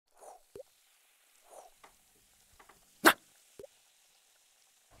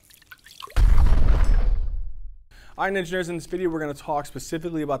All right, engineers, in this video, we're going to talk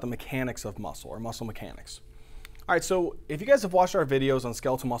specifically about the mechanics of muscle, or muscle mechanics. All right, so if you guys have watched our videos on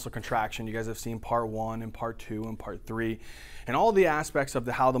skeletal muscle contraction, you guys have seen part 1 and part 2 and part 3, and all the aspects of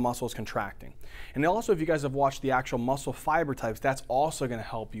how the muscle is contracting. And also, if you guys have watched the actual muscle fiber types, that's also going to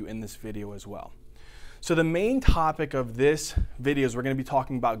help you in this video as well. So the main topic of this video is we're going to be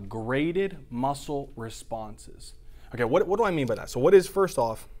talking about graded muscle responses. Okay, what do I mean by that? So what is, first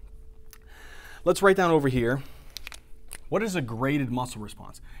off, let's write down over here, what is a graded muscle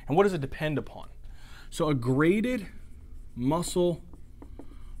response? And what does it depend upon? So a graded muscle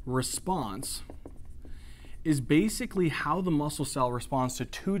response is basically how the muscle cell responds to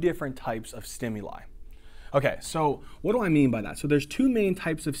two different types of stimuli. Okay, so what do I mean by that? So there's two main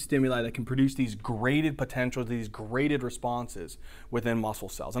types of stimuli that can produce these graded potentials, these graded responses within muscle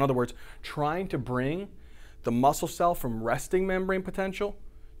cells. In other words, trying to bring the muscle cell from resting membrane potential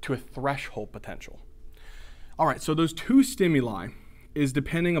to a threshold potential. All right, so those two stimuli is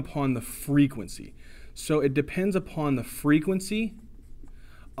depending upon the frequency. So it depends upon the frequency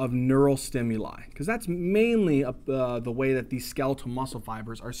of neural stimuli, because that's mainly the way that these skeletal muscle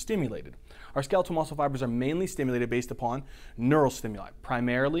fibers are stimulated. Our skeletal muscle fibers are mainly stimulated based upon neural stimuli,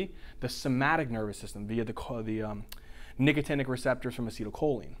 primarily the somatic nervous system via the nicotinic receptors from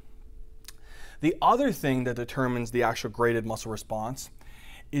acetylcholine. The other thing that determines the actual graded muscle response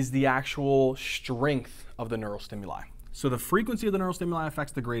is the actual strength of the neural stimuli. So the frequency of the neural stimuli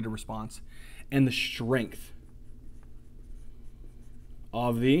affects the graded response, and the strength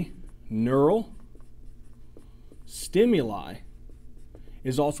of the neural stimuli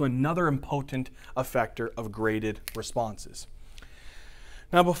is also another important effector of graded responses.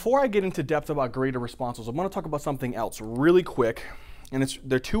 Now, before I get into depth about graded responses, I want to talk about something else really quick, and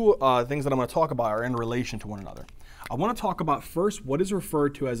there are two things that I'm going to talk about are in relation to one another. I want to talk about first what is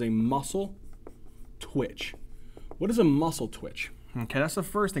referred to as a muscle twitch. What is a muscle twitch? Okay, that's the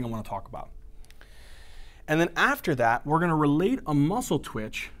first thing I want to talk about. And then after that, we're going to relate a muscle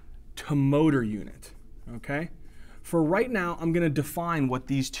twitch to motor unit, okay? For right now, I'm going to define what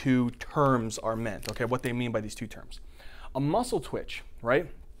these two terms are meant, okay, what they mean by these two terms. A muscle twitch, right,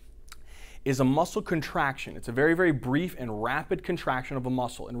 is a muscle contraction. It's a very, very brief and rapid contraction of a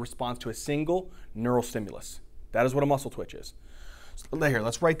muscle in response to a single neural stimulus. That is what a muscle twitch is. So here,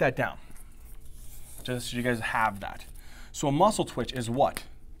 let's write that down, just so you guys have that. So a muscle twitch is what?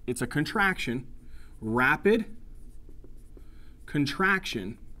 It's a contraction, rapid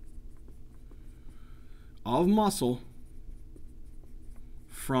contraction of muscle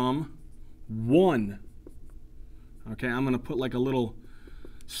from one, okay, I'm going to put like a little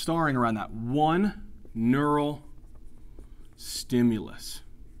starring around that, one neural stimulus.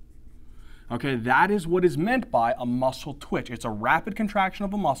 Okay, that is what is meant by a muscle twitch. It's a rapid contraction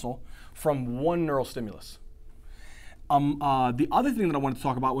of a muscle from one neural stimulus. The other thing that I wanted to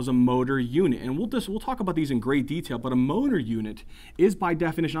talk about was a motor unit, and we'll talk about these in great detail, but a motor unit is, by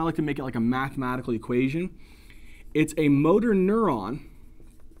definition, I like to make it like a mathematical equation. It's a motor neuron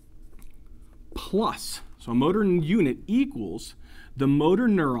plus, so a motor unit equals the motor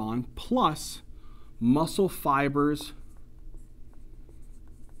neuron plus muscle fibers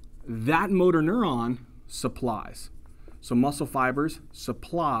that motor neuron supplies. So muscle fibers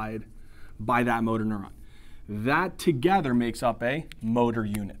supplied by that motor neuron. That together makes up a motor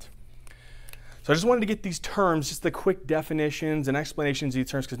unit. So I just wanted to get these terms, just the quick definitions and explanations of these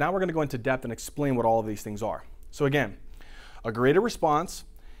terms, because now we're going to go into depth and explain what all of these things are. So again, a graded response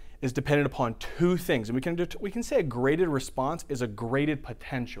is dependent upon two things. And we can say a graded response is a graded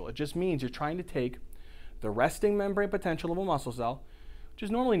potential. It just means you're trying to take the resting membrane potential of a muscle cell, which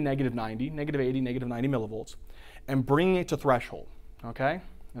is normally -90, -80, -90 millivolts, and bringing it to threshold, okay?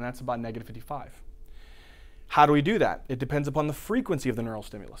 And that's about -55. How do we do that? It depends upon the frequency of the neural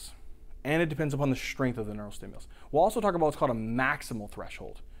stimulus, and it depends upon the strength of the neural stimulus. We'll also talk about what's called a maximal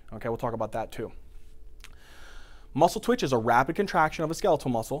threshold. Okay, we'll talk about that too. Muscle twitch is a rapid contraction of a skeletal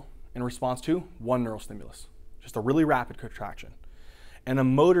muscle in response to one neural stimulus, just a really rapid contraction. And a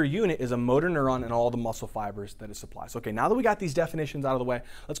motor unit is a motor neuron and all the muscle fibers that it supplies. Okay, now that we got these definitions out of the way,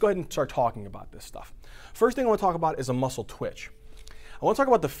 let's go ahead and start talking about this stuff. First thing I want to talk about is a muscle twitch. I want to talk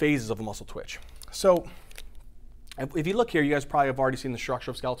about the phases of a muscle twitch. So if you look here, you guys probably have already seen the structure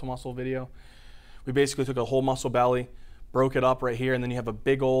of skeletal muscle video. We basically took a whole muscle belly, broke it up right here, and then you have a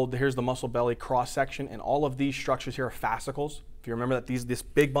big old, here's the muscle belly cross section, and all of these structures here are fascicles. If you remember that this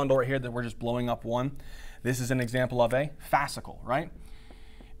big bundle right here that we're just blowing up one, this is an example of a fascicle, right?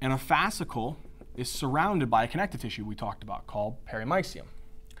 And a fascicle is surrounded by a connective tissue we talked about called perimysium.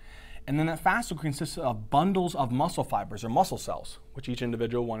 And then that fascicle consists of bundles of muscle fibers or muscle cells, which each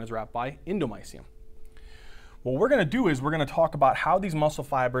individual one is wrapped by endomysium. What we're going to do is we're going to talk about how these muscle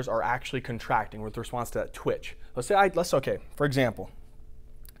fibers are actually contracting with response to that twitch. Okay, for example,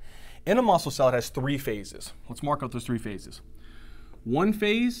 in a muscle cell, it has 3 phases. Let's mark out those 3 phases. One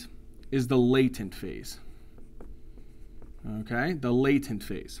phase is the latent phase. Okay, the latent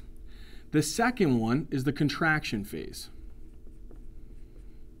phase. The second one is the contraction phase.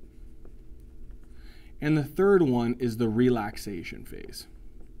 And the third one is the relaxation phase,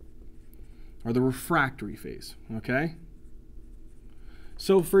 or the refractory phase, okay?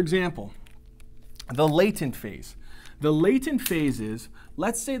 So for example, the latent phase. The latent phase is,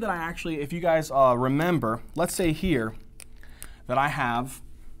 let's say that I actually, if you guys remember, let's say here that I have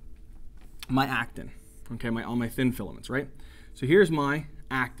my actin, okay, all my thin filaments, right? So here's my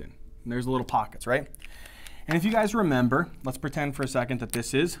actin, and there's the little pockets, right? And if you guys remember, let's pretend for a second that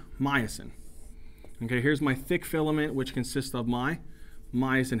this is myosin. Okay, here's my thick filament, which consists of my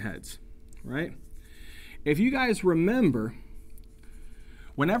myosin heads, right? If you guys remember,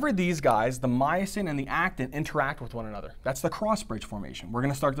 whenever these guys, the myosin and the actin, interact with one another, that's the cross bridge formation. We're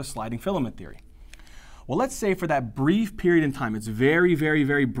going to start the sliding filament theory. Well, let's say for that brief period in time, it's very, very,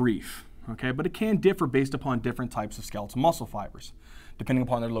 very brief, okay? But it can differ based upon different types of skeletal muscle fibers, depending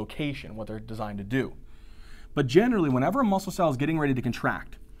upon their location, what they're designed to do. But generally, whenever a muscle cell is getting ready to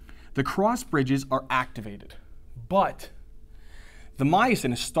contract, the cross bridges are activated, but the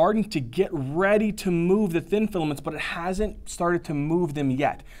myosin is starting to get ready to move the thin filaments, but it hasn't started to move them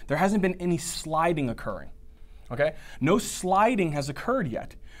yet. There hasn't been any sliding occurring, okay? No sliding has occurred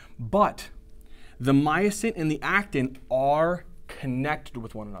yet, but the myosin and the actin are connected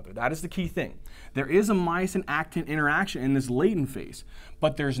with one another. That is the key thing. There is a myosin-actin interaction in this latent phase,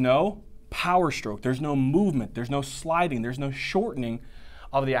 but there's no power stroke, there's no movement, there's no sliding, there's no shortening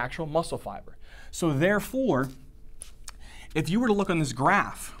of the actual muscle fiber. So therefore, if you were to look on this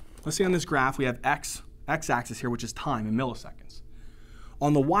graph, let's say on this graph we have x-axis here, which is time in milliseconds.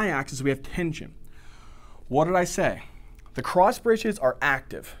 On the y-axis we have tension. What did I say? The cross bridges are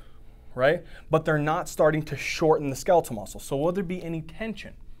active, right? But they're not starting to shorten the skeletal muscle. So will there be any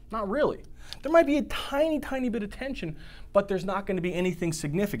tension? Not really. There might be a tiny, tiny bit of tension, but there's not going to be anything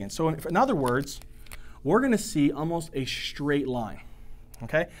significant. So in other words, we're going to see almost a straight line.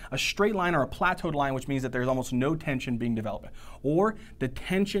 Okay? A straight line or a plateaued line, which means that there's almost no tension being developed. Or the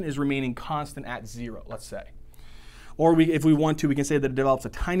tension is remaining constant at 0, let's say. Or if we want to, we can say that it develops a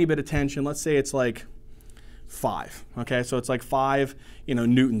tiny bit of tension. Let's say it's like 5. Okay? So it's like 5,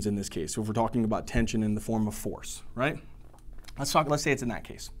 newtons in this case. So if we're talking about tension in the form of force, right? Let's say it's in that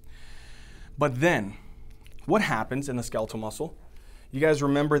case. But then, what happens in the skeletal muscle? You guys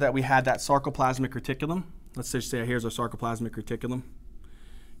remember that we had that sarcoplasmic reticulum? Let's just say here's our sarcoplasmic reticulum.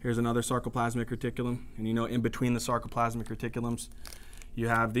 Here's another sarcoplasmic reticulum, and in between the sarcoplasmic reticulums, you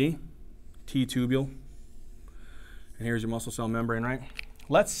have the T-tubule, and here's your muscle cell membrane, right?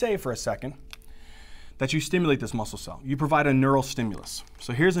 Let's say for a second that you stimulate this muscle cell. You provide a neural stimulus.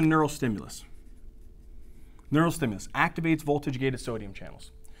 So here's a neural stimulus. Neural stimulus activates voltage-gated sodium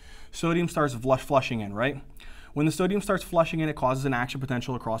channels. Sodium starts flushing in, right? When the sodium starts flushing in, it causes an action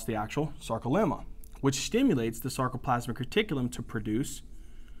potential across the actual sarcolemma, which stimulates the sarcoplasmic reticulum to produce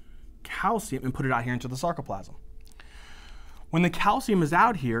calcium and put it out here into the sarcoplasm. When the calcium is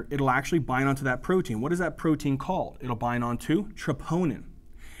out here, it'll actually bind onto that protein. What is that protein called? It'll bind onto troponin.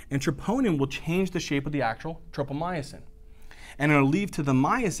 And troponin will change the shape of the actual tropomyosin. And it'll lead to the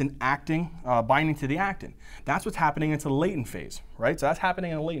myosin binding to the actin. That's what's happening into the latent phase, right? So that's happening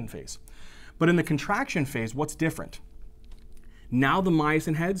in the latent phase. But in the contraction phase, what's different? Now the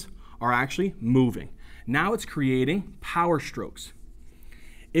myosin heads are actually moving. Now it's creating power strokes.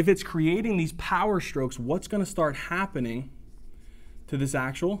 If it's creating these power strokes, what's going to start happening to this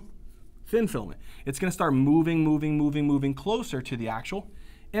actual thin filament? It's going to start moving closer to the actual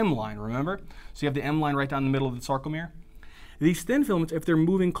M line, remember? So you have the M line right down the middle of the sarcomere. These thin filaments, if they're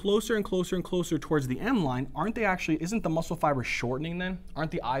moving closer and closer and closer towards the M line, isn't the muscle fiber shortening then?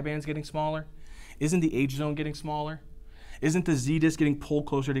 Aren't the I bands getting smaller? Isn't the H zone getting smaller? Isn't the Z disc getting pulled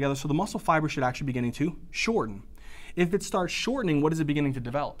closer together? So the muscle fiber should actually be beginning to shorten. If it starts shortening, what is it beginning to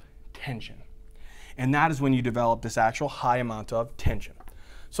develop? Tension. And that is when you develop this actual high amount of tension.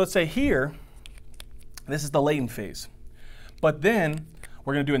 So let's say here, this is the latent phase. But then,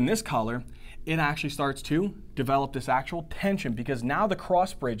 we're going to do in this color, it actually starts to develop this actual tension because now the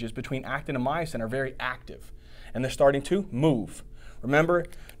cross bridges between actin and myosin are very active. And they're starting to move. Remember,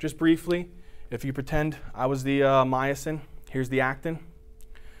 just briefly, if you pretend I was the myosin, here's the actin.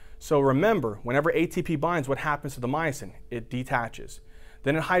 So remember, whenever ATP binds, what happens to the myosin? It detaches.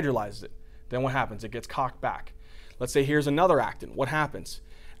 Then it hydrolyzes it. Then what happens? It gets cocked back. Let's say here's another actin. What happens?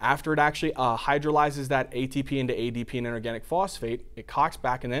 After it actually hydrolyzes that ATP into ADP and inorganic phosphate, it cocks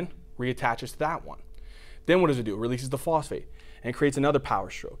back and then reattaches to that one. Then what does it do? It releases the phosphate and creates another power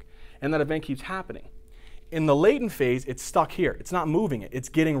stroke. And that event keeps happening. In the latent phase, it's stuck here. It's not moving it. It's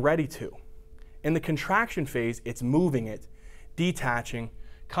getting ready to. In the contraction phase, it's moving it, detaching,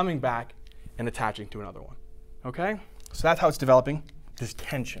 coming back, and attaching to another one. Okay? So that's how it's developing this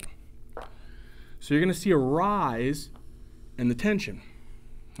tension. So you're going to see a rise in the tension.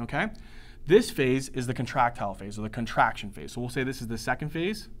 Okay? This phase is the contractile phase, or the contraction phase. So we'll say this is the second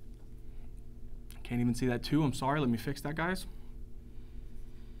phase. Can't even see that too. I'm sorry. Let me fix that, guys.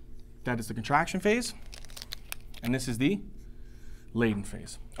 That is the contraction phase. And this is the latent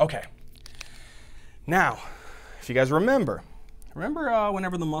phase. Okay. Now, if you guys remember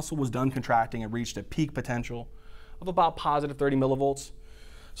whenever the muscle was done contracting, it reached a peak potential of about positive 30 millivolts.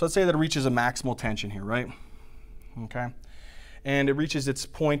 So let's say that it reaches a maximal tension here, right? Okay. And it reaches its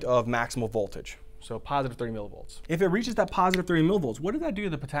point of maximal voltage, so positive 30 millivolts. If it reaches that positive 30 millivolts, what did that do to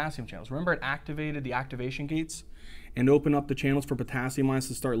the potassium channels? Remember, it activated the activation gates and opened up the channels for potassium ions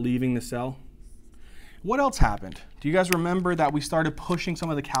to start leaving the cell? What else happened? Do you guys remember that we started pushing some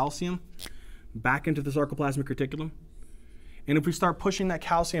of the calcium back into the sarcoplasmic reticulum? And if we start pushing that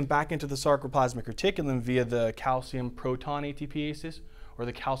calcium back into the sarcoplasmic reticulum via the calcium proton ATPases or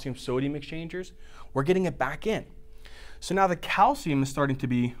the calcium sodium exchangers, we're getting it back in. So now the calcium is starting to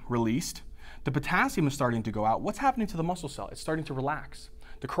be released, the potassium is starting to go out. What's happening to the muscle cell? It's starting to relax.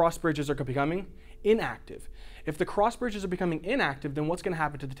 The cross bridges are becoming inactive. If the cross bridges are becoming inactive, then what's going to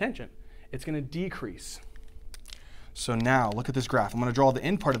happen to the tension? It's going to decrease. So now look at this graph. I'm going to draw the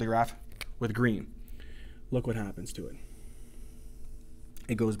end part of the graph with green. Look what happens to it.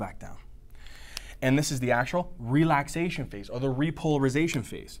 It goes back down. And this is the actual relaxation phase, or the repolarization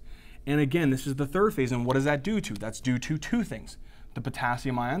phase. And again, this is the third phase, and what does that do to? That's due to two things. The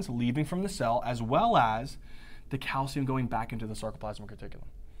potassium ions leaving from the cell, as well as the calcium going back into the sarcoplasmic reticulum.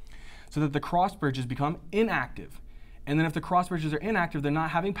 So that the cross bridges become inactive. And then if the cross bridges are inactive, they're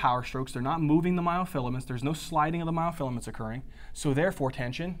not having power strokes, they're not moving the myofilaments, there's no sliding of the myofilaments occurring, so therefore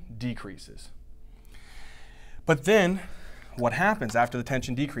tension decreases. But then, what happens after the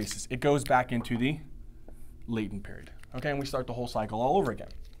tension decreases? It goes back into the latent period. Okay, and we start the whole cycle all over again.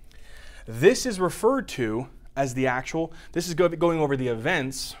 This is referred to as the actual, this is going over the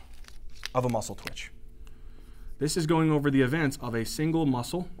events of a muscle twitch. This is going over the events of a single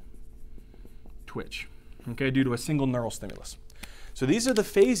muscle twitch, okay, due to a single neural stimulus. So these are the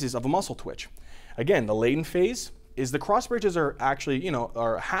phases of a muscle twitch. Again, the latent phase is the cross bridges are actually,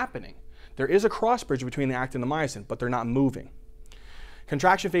 are happening. There is a cross bridge between the actin and the myosin, but they're not moving.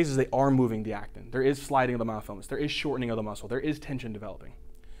 Contraction phases, they are moving the actin. There is sliding of the myofilaments. There is shortening of the muscle. There is tension developing.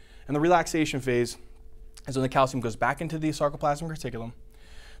 And the relaxation phase is when the calcium goes back into the sarcoplasmic reticulum,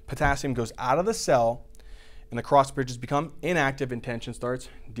 potassium goes out of the cell, and the cross bridges become inactive and tension starts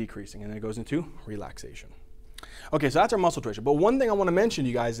decreasing, and then it goes into relaxation. Okay, so that's our muscle twitch. But one thing I want to mention to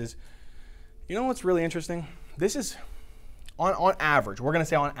you guys is, you know what's really interesting? This is, on average, we're going to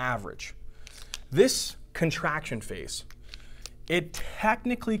say on average, this contraction phase, it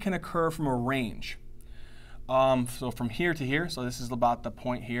technically can occur from a range. So from here to here, so this is about the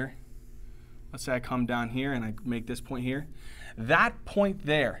point here. Let's say I come down here and I make this point here. That point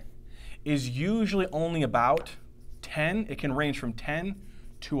there is usually only about 10, it can range from 10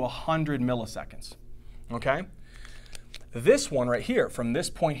 to 100 milliseconds, okay? This one right here, from this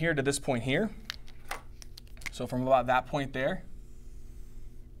point here to this point here, so from about that point there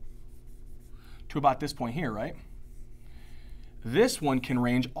to about this point here, right? This one can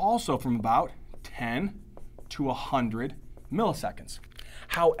range also from about 10 to 100 milliseconds.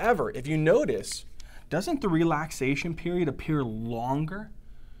 However, if you notice, doesn't the relaxation period appear longer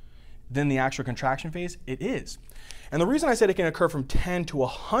than the actual contraction phase? It is. And the reason I said it can occur from 10 to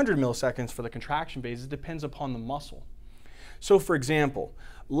 100 milliseconds for the contraction phase is it depends upon the muscle. So for example,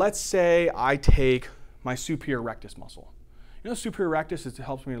 let's say I take my superior rectus muscle. You know, superior rectus, it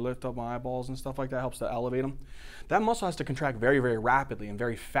helps me to lift up my eyeballs and stuff like that, helps to elevate them. That muscle has to contract very, very rapidly and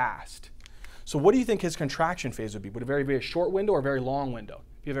very fast. So what do you think his contraction phase would be? Would it be a very, very short window or a very long window?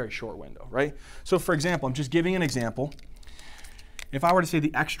 It'd be a very short window, right? So for example, I'm just giving an example. If I were to say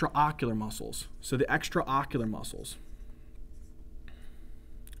the extraocular muscles, so the extraocular muscles.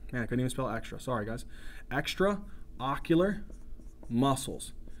 Man, I couldn't even spell extra, sorry guys. Extraocular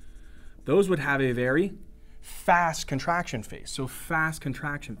muscles. Those would have a very fast contraction phase, so fast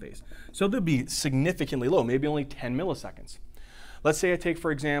contraction phase. So they'll be significantly low, maybe only 10 milliseconds. Let's say I take,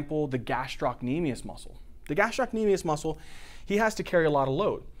 for example, the gastrocnemius muscle. The gastrocnemius muscle, he has to carry a lot of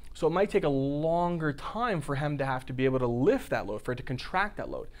load. So it might take a longer time for him to have to be able to lift that load, for it to contract that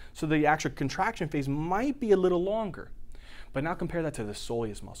load. So the actual contraction phase might be a little longer. But now compare that to the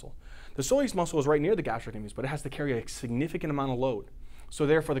soleus muscle. The soleus muscle is right near the gastrocnemius, but it has to carry a significant amount of load. So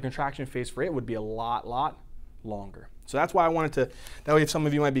therefore the contraction phase for it would be a lot longer. So that's why I wanted to, that way if some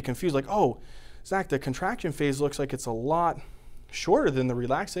of you might be confused, like, oh, Zach, the contraction phase looks like it's a lot shorter than the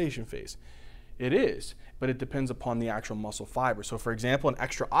relaxation phase. It is, but it depends upon the actual muscle fiber. So for example, in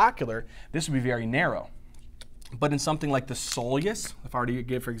extraocular, this would be very narrow. But in something like the soleus, if I were to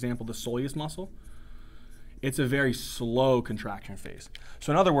give, for example, the soleus muscle, it's a very slow contraction phase.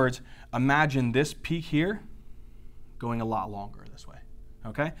 So in other words, imagine this peak here going a lot longer this way.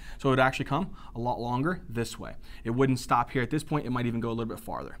 Okay? So it would actually come a lot longer this way. It wouldn't stop here at this point. It might even go a little bit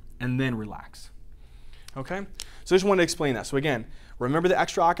farther and then relax. Okay? So I just wanted to explain that. So again, remember the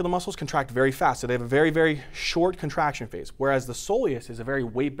extraocular muscles contract very fast. So they have a very short contraction phase, whereas the soleus is a very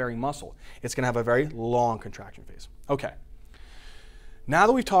weight-bearing muscle. It's going to have a very long contraction phase. Okay. Now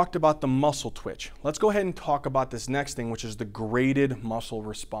that we've talked about the muscle twitch, let's go ahead and talk about this next thing, which is the graded muscle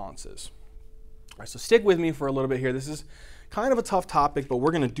responses. All right, so stick with me for a little bit here. This is kind of a tough topic, but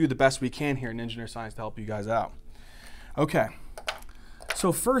we're going to do the best we can here in engineer science to help you guys out. Okay,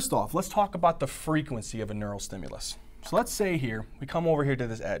 so first off, let's talk about the frequency of a neural stimulus. So let's say here, we come over here to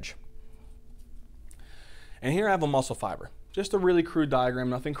this edge. And here I have a muscle fiber. Just a really crude diagram,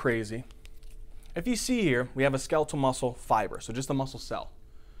 nothing crazy. If you see here, we have a skeletal muscle fiber, so just a muscle cell,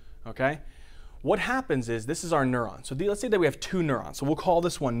 okay? What happens is, this is our neuron. So let's say that we have two neurons. So we'll call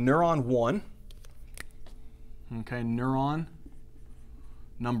this one neuron 1, okay, neuron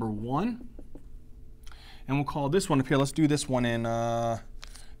number 1. And we'll call this one up here, let's do this one in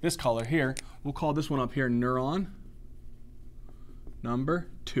this color here. We'll call this one up here neuron number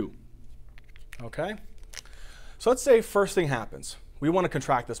 2, okay? So let's say first thing happens. We want to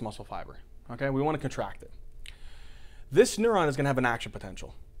contract this muscle fiber. Okay, we want to contract it. This neuron is going to have an action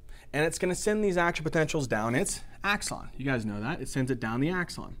potential, and it's going to send these action potentials down its axon. You guys know that. It sends it down the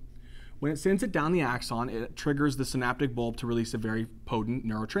axon. When it sends it down the axon, it triggers the synaptic bulb to release a very potent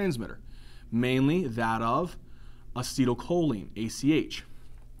neurotransmitter, mainly that of acetylcholine, ACH.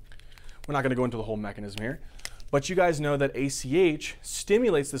 We're not going to go into the whole mechanism here, but you guys know that ACH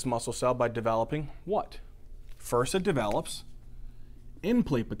stimulates this muscle cell by developing what? First, it develops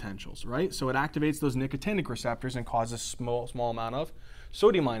in-plate potentials, right? So it activates those nicotinic receptors and causes small amount of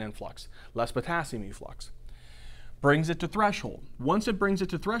sodium ion influx, less potassium efflux. Brings it to threshold. Once it brings it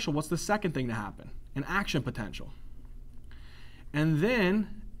to threshold, what's the second thing to happen? An action potential. And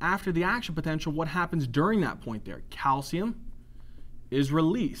then, after the action potential, what happens during that point there? Calcium is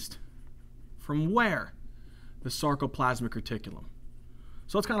released. From where? The sarcoplasmic reticulum.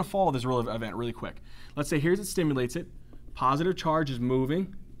 So let's kind of follow this event really quick. Let's say here's it stimulates it. Positive charge is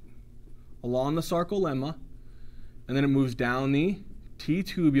moving along the sarcolemma, and then it moves down the T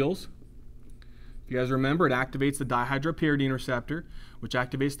tubules. If you guys remember, it activates the dihydropyridine receptor, which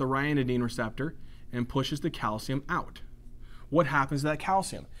activates the ryanodine receptor and pushes the calcium out. What happens to that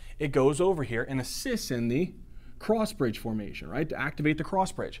calcium? It goes over here and assists in the cross bridge formation, right? To activate the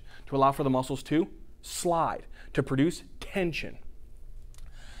cross bridge, to allow for the muscles to slide, to produce tension.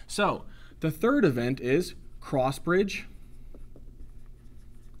 So the third event is cross bridge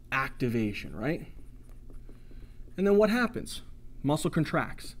activation, right? And then what happens? Muscle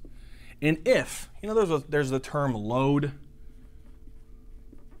contracts. And if, you know, there's the term load,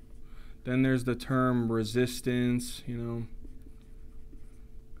 then there's the term resistance, you know.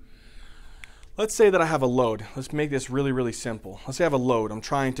 Let's say that I have a load. Let's make this really simple. Let's say I have a load. I'm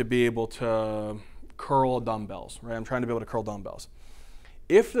trying to be able to curl dumbbells, right? I'm trying to be able to curl dumbbells.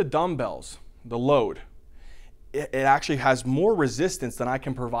 If the dumbbells, the load, it actually has more resistance than I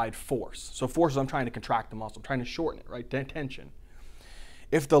can provide force. So force is I'm trying to contract the muscle, I'm trying to shorten it, right? Tension.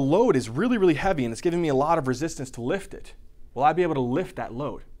 If the load is really heavy and it's giving me a lot of resistance to lift it, will I be able to lift that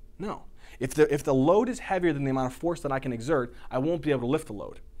load? No. If the load is heavier than the amount of force that I can exert, I won't be able to lift the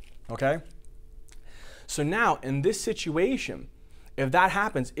load, okay? So now, in this situation, if that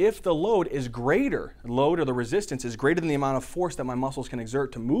happens, if the load is greater, load or the resistance is greater than the amount of force that my muscles can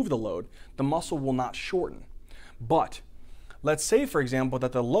exert to move the load, the muscle will not shorten. But let's say, for example,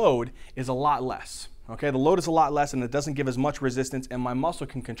 that the load is a lot less. Okay, the load is a lot less and it doesn't give as much resistance, and my muscle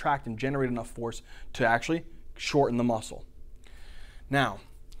can contract and generate enough force to actually shorten the muscle. Now,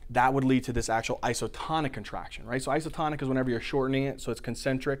 that would lead to this actual isotonic contraction, right? So isotonic is whenever you're shortening it, so it's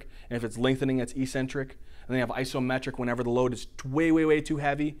concentric, and if it's lengthening, it's eccentric. And then you have isometric whenever the load is way too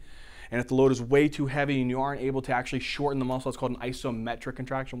heavy. And if the load is way too heavy and you aren't able to actually shorten the muscle, it's called an isometric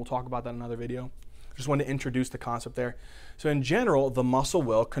contraction. We'll talk about that in another video. Just wanted to introduce the concept there. So in general, the muscle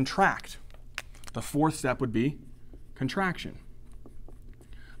will contract. The fourth step would be contraction.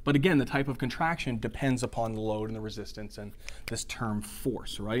 But again, the type of contraction depends upon the load and the resistance and this term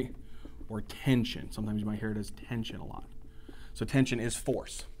force, right? Or tension. Sometimes you might hear it as tension a lot. So tension is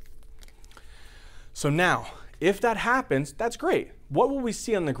force. So now, if that happens, that's great. What will we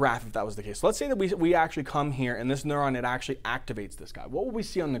see on the graph if that was the case? So let's say that we actually come here and this neuron, it actually activates this guy. What will we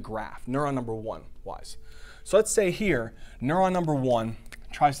see on the graph, neuron number 1 wise? So let's say here, neuron number 1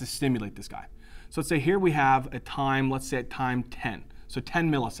 tries to stimulate this guy. So let's say here we have a time, let's say at time 10. So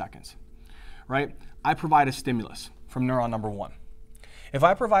 10 milliseconds, right? I provide a stimulus from neuron number 1. If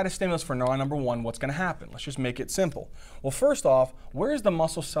I provide a stimulus for neuron number 1, what's going to happen? Let's just make it simple. Well, first off, where is the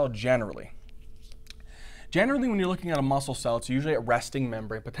muscle cell generally? Generally, when you're looking at a muscle cell, it's usually at resting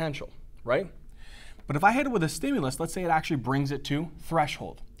membrane potential, right? But if I hit it with a stimulus, let's say it actually brings it to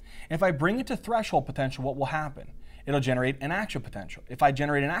threshold. If I bring it to threshold potential, what will happen? It'll generate an action potential. If I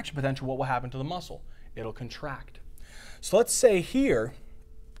generate an action potential, what will happen to the muscle? It'll contract. So let's say here,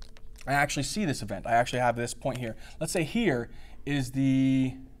 I actually see this event. I actually have this point here. Let's say here is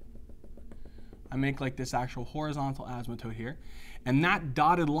I make like this actual horizontal azimuth here, and that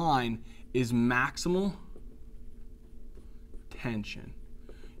dotted line is maximal tension.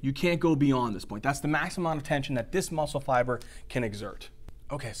 You can't go beyond this point. That's the maximum amount of tension that this muscle fiber can exert.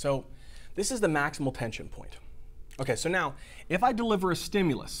 Okay, so this is the maximal tension point. Okay, so now if I deliver a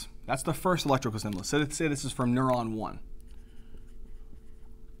stimulus, that's the first electrical stimulus. So let's say this is from neuron 1.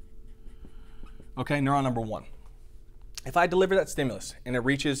 Okay, neuron number 1. If I deliver that stimulus and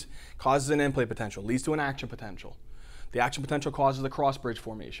it causes an end plate potential, leads to an action potential. The action potential causes the cross bridge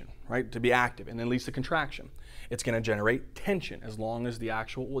formation, right, to be active, and then leads to contraction. It's going to generate tension as long as the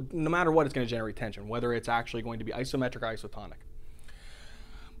actual, well, no matter what, it's going to generate tension, whether it's actually going to be isometric or isotonic.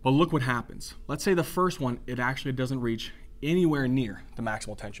 But look what happens. Let's say the first one, it actually doesn't reach anywhere near the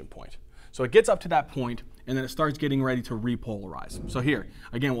maximal tension point. So it gets up to that point, and then it starts getting ready to repolarize. So here,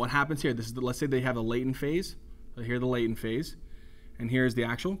 again, what happens here, let's say they have a latent phase. So here's the latent phase, and here's the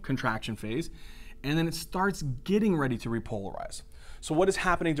actual contraction phase. And then it starts getting ready to repolarize. So what is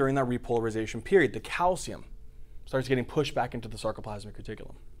happening during that repolarization period? The calcium starts getting pushed back into the sarcoplasmic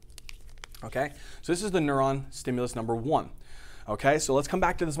reticulum. Okay, so this is the neuron stimulus number 1. Okay, so let's come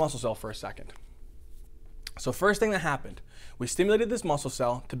back to this muscle cell for a second. So first thing that happened, we stimulated this muscle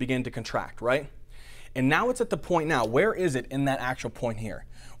cell to begin to contract, right? And now it's at the point now, where is it in that actual point here?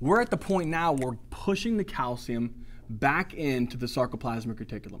 We're at the point now we're pushing the calcium back into the sarcoplasmic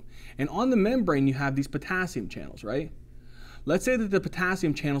reticulum. And on the membrane, you have these potassium channels, right? Let's say that the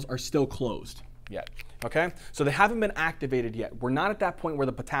potassium channels are still closed yet, okay? So they haven't been activated yet. We're not at that point where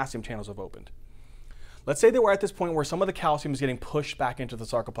the potassium channels have opened. Let's say that we're at this point where some of the calcium is getting pushed back into the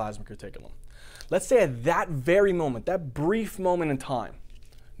sarcoplasmic reticulum. Let's say at that very moment, that brief moment in time,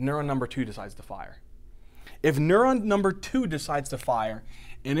 neuron number 2 decides to fire. If neuron number 2 decides to fire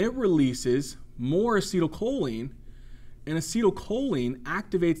and it releases more acetylcholine, and acetylcholine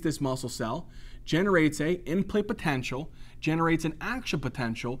activates this muscle cell, generates a end plate potential, generates an action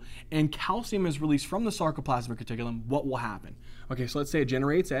potential, and calcium is released from the sarcoplasmic reticulum, what will happen? Okay, so let's say it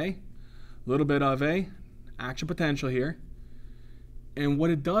generates a little bit of a action potential here, and what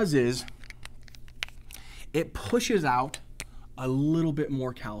it does is it pushes out a little bit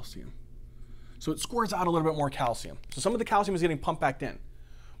more calcium. So it squirts out a little bit more calcium. So some of the calcium is getting pumped back in.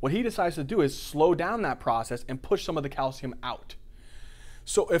 What he decides to do is slow down that process and push some of the calcium out.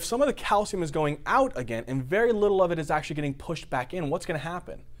 So if some of the calcium is going out again and very little of it is actually getting pushed back in, what's going to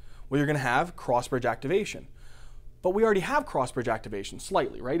happen? Well, you're going to have cross-bridge activation. But we already have cross-bridge activation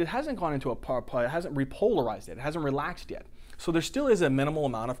slightly, right? It hasn't gone into it hasn't repolarized it. It hasn't relaxed yet. So there still is a minimal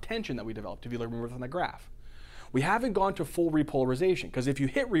amount of tension that we developed, if you remember from the graph. We haven't gone to full repolarization, because if you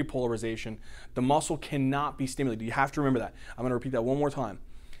hit repolarization, the muscle cannot be stimulated. You have to remember that. I'm going to repeat that one more time.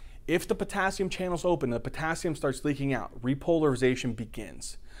 If the potassium channel's open and the potassium starts leaking out, repolarization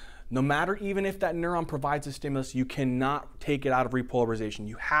begins. No matter even if that neuron provides a stimulus, you cannot take it out of repolarization.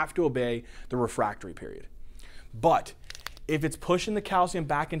 You have to obey the refractory period. But if it's pushing the calcium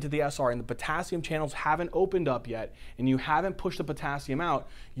back into the SR and the potassium channels haven't opened up yet and you haven't pushed the potassium out,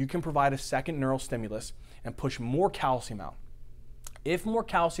 you can provide a second neural stimulus and push more calcium out. If more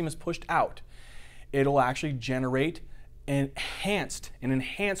calcium is pushed out, it'll actually generate enhanced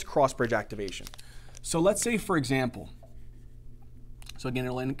cross-bridge activation. So let's say, for example, so again,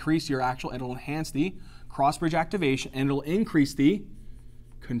 it'll increase it'll enhance the cross-bridge activation, and it'll increase the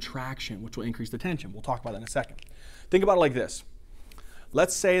contraction, which will increase the tension. We'll talk about that in a second. Think about it like this.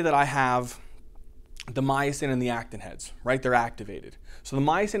 Let's say that I have the myosin and the actin heads, right? They're activated. So the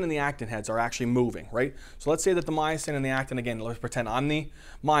myosin and the actin heads are actually moving, right? So let's say that the myosin and the actin, again, let's pretend I'm the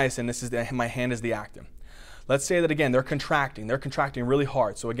myosin, this is my hand is the actin. Let's say that again, they're contracting really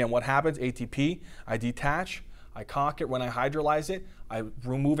hard. So again, what happens? ATP, I detach, I cock it. When I hydrolyze it, I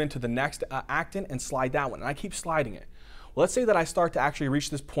move into the next actin and slide that one, and I keep sliding it. Well, let's say that I start to actually reach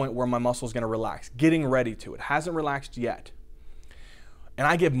this point where my muscle is going to relax, getting ready to. It hasn't relaxed yet. And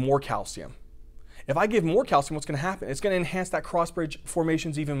I give more calcium. If I give more calcium, what's going to happen? It's going to enhance that cross-bridge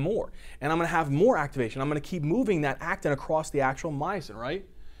formations even more. And I'm going to have more activation. I'm going to keep moving that actin across the actual myosin, right?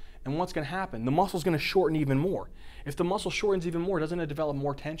 And what's going to happen? The muscle's going to shorten even more. If the muscle shortens even more, doesn't it develop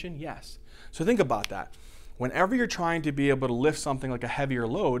more tension? Yes. So think about that. Whenever you're trying to be able to lift something like a heavier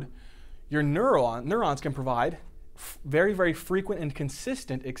load, your neurons can provide very, very frequent and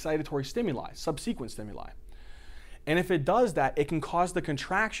consistent excitatory stimuli, subsequent stimuli. And if it does that, it can cause the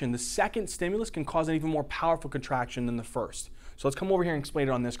contraction. The second stimulus can cause an even more powerful contraction than the first. So let's come over here and explain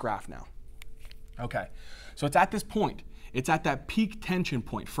it on this graph now. Okay, so it's at this point. It's at that peak tension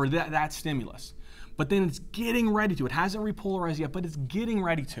point for that stimulus. But then it's getting ready to. It hasn't repolarized yet, but it's getting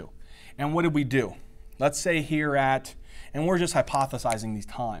ready to. And what did we do? Let's say here at, and we're just hypothesizing these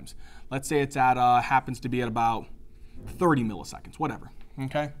times. Let's say it's at, happens to be at about 30 milliseconds, whatever,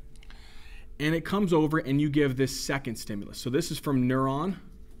 okay? And it comes over and you give this second stimulus. So this is from neuron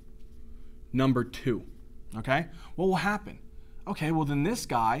number 2, okay? What will happen? Okay, well then this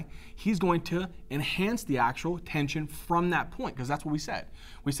guy, he's going to enhance the actual tension from that point, because that's what we said.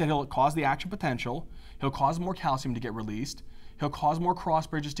 We said he'll cause the action potential, he'll cause more calcium to get released, he'll cause more cross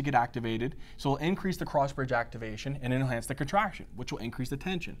bridges to get activated, so he'll increase the cross bridge activation and enhance the contraction, which will increase the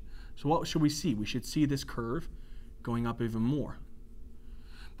tension. So what should we see? We should see this curve going up even more.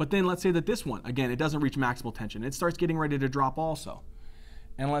 But then let's say that this one, again, it doesn't reach maximal tension. It starts getting ready to drop also.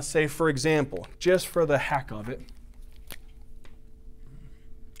 And let's say, for example, just for the heck of it,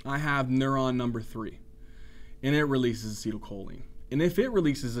 I have neuron number 3, and it releases acetylcholine. And if it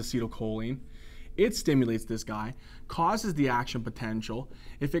releases acetylcholine, it stimulates this guy, causes the action potential.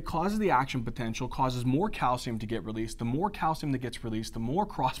 If it causes the action potential, causes more calcium to get released. The more calcium that gets released, the more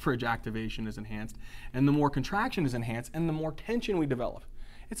cross-bridge activation is enhanced, and the more contraction is enhanced, and the more tension we develop.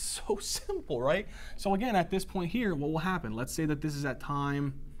 It's so simple, right? So again, at this point here, what will happen? Let's say that this is at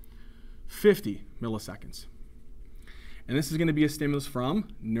time 50 milliseconds. And this is going to be a stimulus from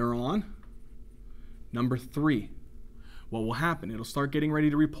neuron number 3. What will happen? It'll start getting ready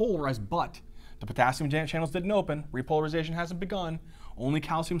to repolarize, but the potassium channels didn't open. Repolarization hasn't begun. Only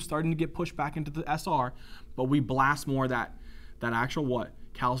calcium starting to get pushed back into the SR, but we blast more of that actual what?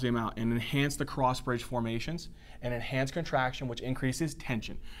 Calcium out and enhance the cross-bridge formations and enhance contraction, which increases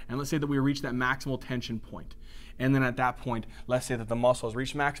tension. And let's say that we reach that maximal tension point. And then at that point, let's say that the muscle has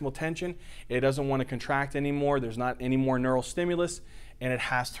reached maximal tension, it doesn't want to contract anymore, there's not any more neural stimulus, and it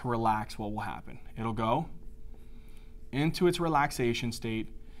has to relax. What will happen? It'll go into its relaxation state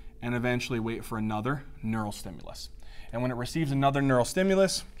and eventually wait for another neural stimulus. And when it receives another neural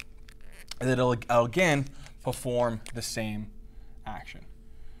stimulus, it'll again perform the same action.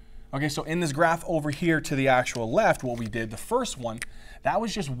 Okay, so in this graph over here to the actual left, what we did, the first one, that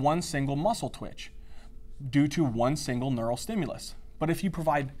was just one single muscle twitch due to one single neural stimulus. But if you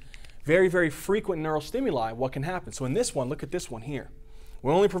provide very, very frequent neural stimuli, what can happen? So in this one, look at this one here.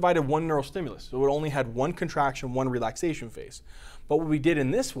 We only provided one neural stimulus, so it only had one contraction, one relaxation phase. But what we did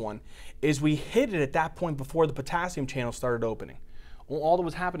in this one is we hit it at that point before the potassium channel started opening. All that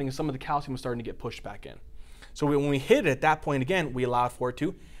was happening is some of the calcium was starting to get pushed back in. So when we hit it at that point again, we allowed for it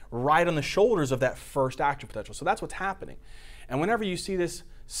to right on the shoulders of that first action potential. So that's what's happening. And whenever you see this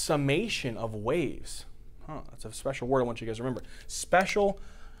summation of waves, that's a special word I want you guys to remember. Special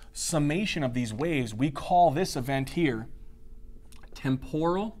summation of these waves, we call this event here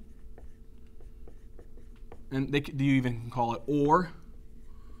temporal, and you even call it or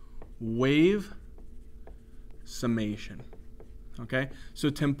wave summation. Okay, so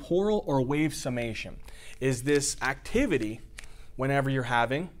temporal or wave summation is this activity whenever you're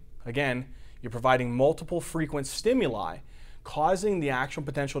having, again, you're providing multiple frequent stimuli, causing the action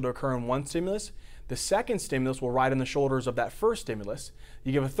potential to occur in one stimulus. The second stimulus will ride on the shoulders of that first stimulus.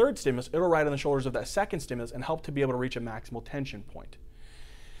 You give a third stimulus, it'll ride on the shoulders of that second stimulus and help to be able to reach a maximal tension point.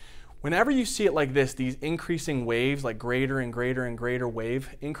 Whenever you see it like this, these increasing waves, like greater and greater and greater wave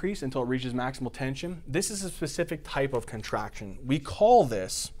increase until it reaches maximal tension, this is a specific type of contraction. We call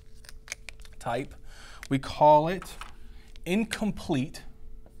this type, we call it incomplete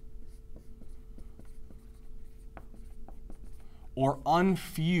or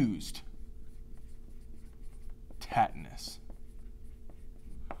unfused tetanus.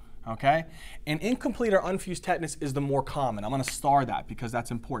 Okay? And incomplete or unfused tetanus is the more common. I'm going to star that because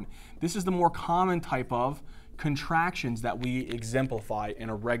that's important. This is the more common type of contractions that we exemplify in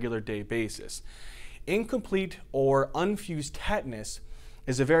a regular day basis. Incomplete or unfused tetanus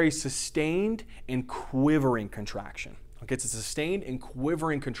is a very sustained and quivering contraction. Okay, it's a sustained and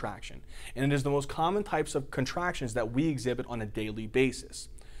quivering contraction. And it is the most common types of contractions that we exhibit on a daily basis.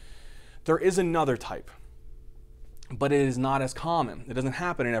 There is another type, but it is not as common. It doesn't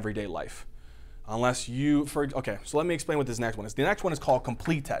happen in everyday life. Unless you, okay, so let me explain what this next one is. The next one is called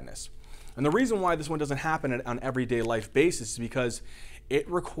complete tetanus. And the reason why this one doesn't happen on an everyday life basis is because it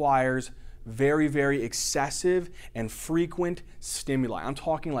requires very, very excessive and frequent stimuli. I'm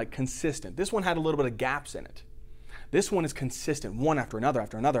talking like consistent. This one had a little bit of gaps in it. This one is consistent, one after another,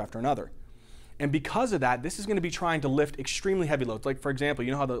 after another, after another. And because of that, this is going to be trying to lift extremely heavy loads. Like, for example,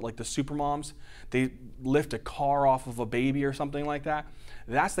 you know how the super moms, they lift a car off of a baby or something like that?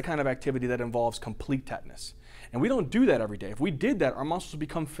 That's the kind of activity that involves complete tetanus. And we don't do that every day. If we did that, our muscles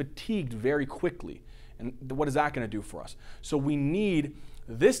become fatigued very quickly. And what is that going to do for us? So we need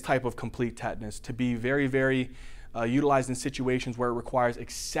this type of complete tetanus to be very, very utilized in situations where it requires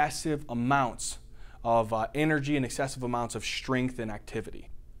excessive amounts of energy and excessive amounts of strength and activity.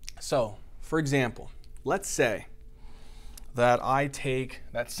 So, for example, let's say that I take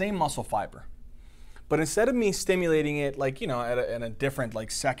that same muscle fiber, but instead of me stimulating it like, you know, at a different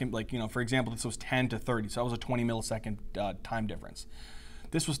like second, like, you know, for example, this was 10 to 30, so that was a 20 millisecond time difference.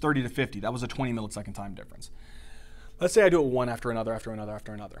 This was 30 to 50, that was a 20 millisecond time difference. Let's say I do it one after another, after another,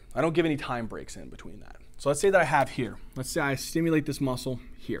 after another. I don't give any time breaks in between that. So let's say that I have here. Let's say I stimulate this muscle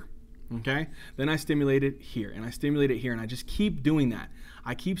here, okay? Then I stimulate it here, and I stimulate it here, and I just keep doing that.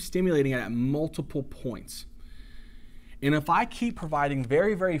 I keep stimulating it at multiple points. And if I keep providing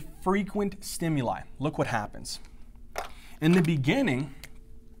very, very frequent stimuli, look what happens. In the beginning,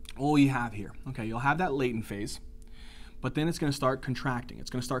 all you have here, okay, you'll have that latent phase, but then it's going to start contracting.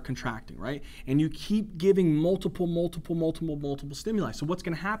 It's going to start contracting, right? And you keep giving multiple stimuli. So what's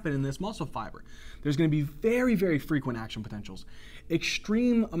going to happen in this muscle fiber? There's going to be very, very frequent action potentials.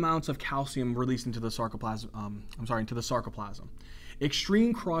 Extreme amounts of calcium released into the sarcoplasm, into the sarcoplasm.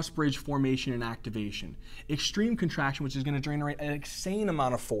 Extreme cross-bridge formation and activation. Extreme contraction, which is going to generate an insane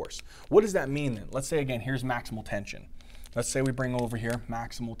amount of force. What does that mean then? Let's say again, here's maximal tension. Let's say we bring over here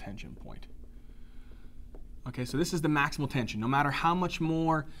maximal tension point. Okay, so this is the maximal tension. No matter how much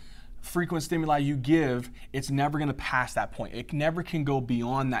more frequent stimuli you give, it's never going to pass that point. It never can go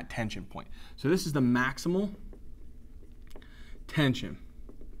beyond that tension point. So this is the maximal tension.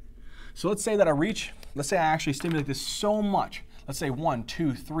 So let's say that let's say I actually stimulate this so much. Let's say 1,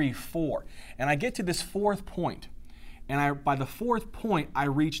 2, 3, 4. And I get to this fourth point. And by the fourth point, I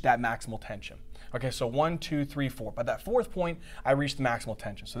reach that maximal tension. Okay, so 1, 2, 3, 4. By that fourth point, I reach the maximal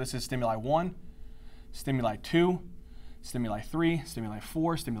tension. So this is stimuli 1, stimuli 2, stimuli 3, stimuli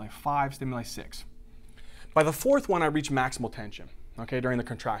 4, stimuli 5, stimuli 6. By the fourth one, I reach maximal tension, okay, during the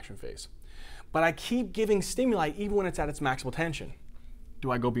contraction phase. But I keep giving stimuli even when it's at its maximal tension.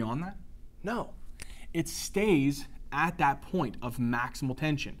 Do I go beyond that? No. It stays at that point of maximal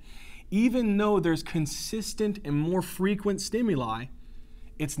tension. Even though there's consistent and more frequent stimuli,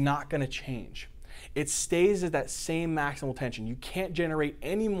 it's not going to change. It stays at that same maximal tension. You can't generate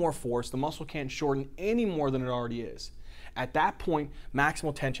any more force. The muscle can't shorten any more than it already is. At that point,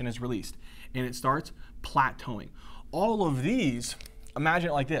 maximal tension is released, and it starts plateauing. All of these, imagine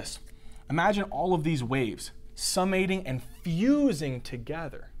it like this. Imagine all of these waves summating and fusing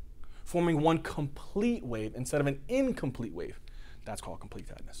together, forming one complete wave instead of an incomplete wave. That's called complete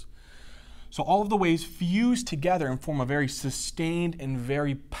tetanus. So all of the waves fuse together and form a very sustained and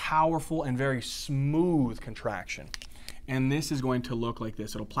very powerful and very smooth contraction. And this is going to look like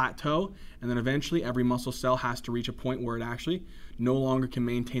this. It'll plateau, and then eventually every muscle cell has to reach a point where it actually no longer can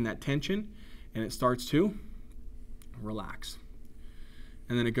maintain that tension, and it starts to relax.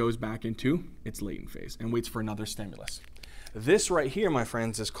 And then it goes back into its latent phase and waits for another stimulus. This right here, my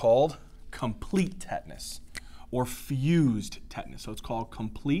friends, is called complete tetanus or fused tetanus. So it's called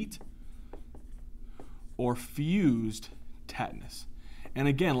complete or fused tetanus. And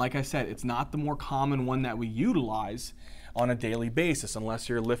again, like I said, it's not the more common one that we utilize on a daily basis unless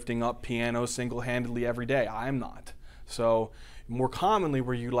you're lifting up pianos single-handedly every day. I'm not. So more commonly,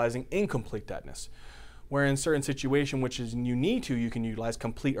 we're utilizing incomplete tetanus, where in certain situations, which is you need to, you can utilize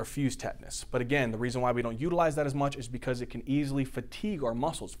complete or fused tetanus. But again, the reason why we don't utilize that as much is because it can easily fatigue our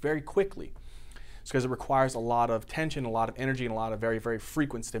muscles very quickly. It's because it requires a lot of tension, a lot of energy, and a lot of very, very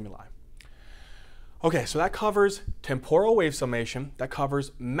frequent stimuli. Okay, so that covers temporal wave summation, that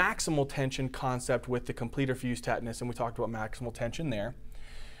covers maximal tension concept with the complete or fused tetanus, and we talked about maximal tension there.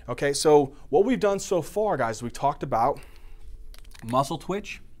 Okay, so what we've done so far, guys, we've talked about muscle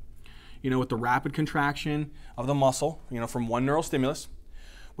twitch, with the rapid contraction of the muscle, from one neural stimulus.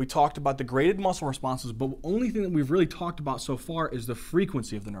 We talked about the graded muscle responses, but the only thing that we've really talked about so far is the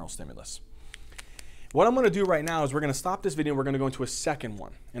frequency of the neural stimulus. What I'm going to do right now is we're going to stop this video and we're going to go into a second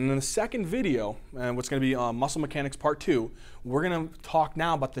one. And in the second video, what's going to be muscle mechanics part 2, we're going to talk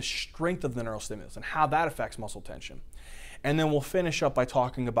now about the strength of the neural stimulus and how that affects muscle tension. And then we'll finish up by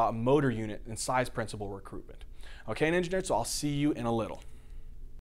talking about motor unit and size principle recruitment. Okay, Ninja Nerds, so I'll see you in a little.